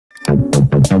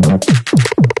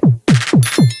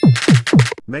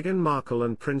Meghan Markle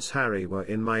and Prince Harry were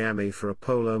in Miami for a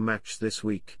polo match this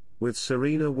week, with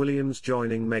Serena Williams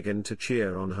joining Meghan to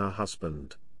cheer on her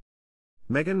husband.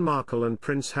 Meghan Markle and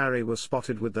Prince Harry were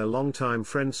spotted with their longtime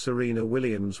friend Serena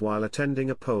Williams while attending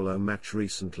a polo match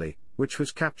recently, which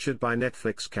was captured by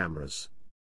Netflix cameras.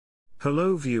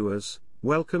 Hello viewers,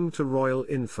 welcome to Royal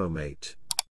Infomate.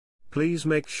 Please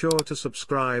make sure to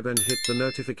subscribe and hit the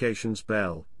notifications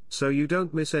bell, so you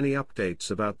don't miss any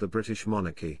updates about the British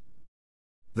monarchy.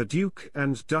 The Duke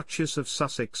and Duchess of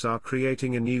Sussex are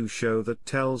creating a new show that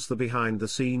tells the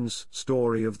behind-the-scenes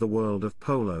story of the world of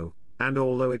polo, and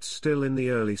although it's still in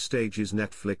the early stages,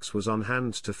 Netflix was on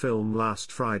hand to film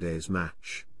last Friday's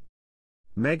match.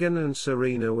 Meghan and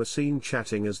Serena were seen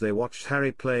chatting as they watched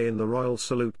Harry play in the Royal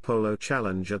Salute Polo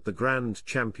Challenge at the Grand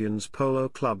Champions Polo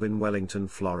Club in Wellington,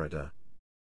 Florida.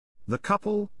 The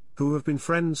couple, who have been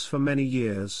friends for many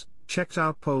years, checked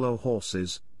out polo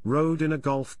horses, rode in a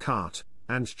golf cart,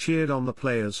 and cheered on the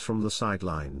players from the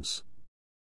sidelines.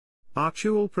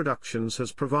 Archewell Productions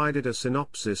has provided a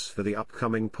synopsis for the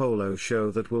upcoming polo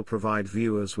show that will provide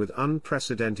viewers with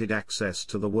unprecedented access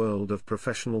to the world of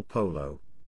professional polo.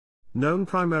 Known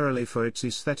primarily for its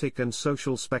aesthetic and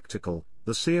social spectacle,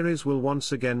 the series will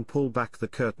once again pull back the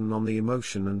curtain on the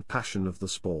emotion and passion of the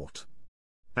sport.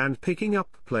 And picking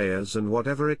up players and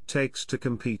whatever it takes to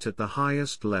compete at the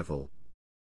highest level.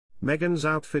 Meghan's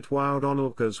outfit wowed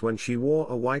onlookers when she wore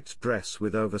a white dress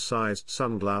with oversized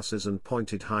sunglasses and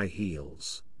pointed high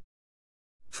heels.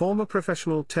 Former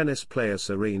professional tennis player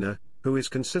Serena, who is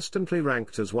consistently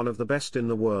ranked as one of the best in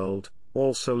the world,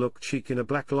 also looked chic in a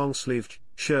black long-sleeved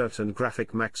shirt and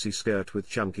graphic maxi skirt with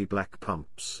chunky black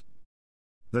pumps.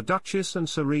 The Duchess and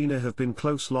Serena have been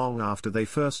close long after they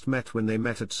first met when they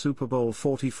met at Super Bowl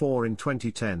 44 in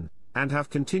 2010, and have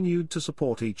continued to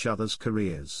support each other's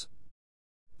careers.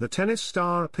 The tennis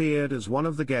star appeared as one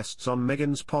of the guests on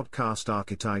Meghan's podcast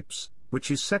Archetypes,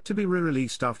 which is set to be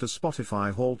re-released after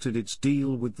Spotify halted its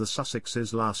deal with the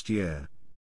Sussexes last year.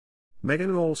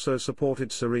 Meghan also supported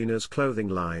Serena's clothing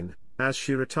line, as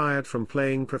she retired from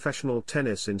playing professional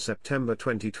tennis in September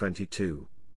 2022.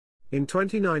 In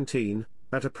 2019,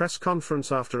 at a press conference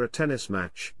after a tennis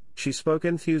match, she spoke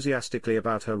enthusiastically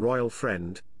about her royal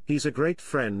friend. "He's a great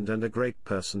friend and a great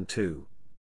person too.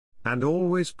 And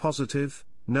always positive,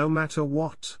 no matter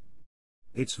what.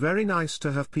 It's very nice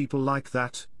to have people like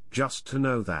that, just to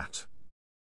know that."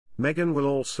 Meghan will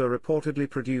also reportedly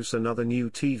produce another new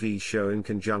TV show in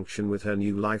conjunction with her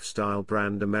new lifestyle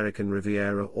brand American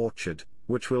Riviera Orchard,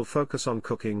 which will focus on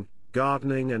cooking,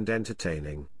 gardening and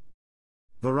entertaining.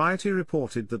 Variety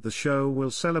reported that the show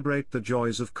will celebrate the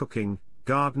joys of cooking,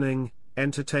 gardening,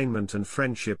 entertainment and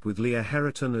friendship, with Leah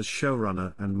Heriton as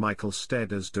showrunner and Michael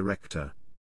Stead as director.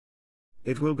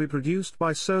 It will be produced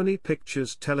by Sony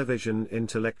Pictures Television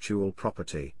Intellectual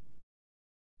Property.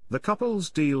 The couple's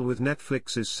deal with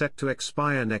Netflix is set to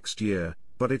expire next year,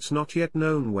 but it's not yet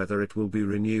known whether it will be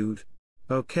renewed.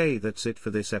 Okay, that's it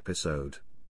for this episode.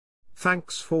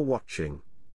 Thanks for watching.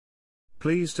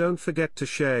 Please don't forget to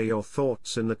share your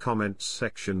thoughts in the comments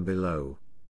section below.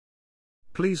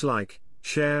 Please like,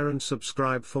 share and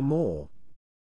subscribe for more.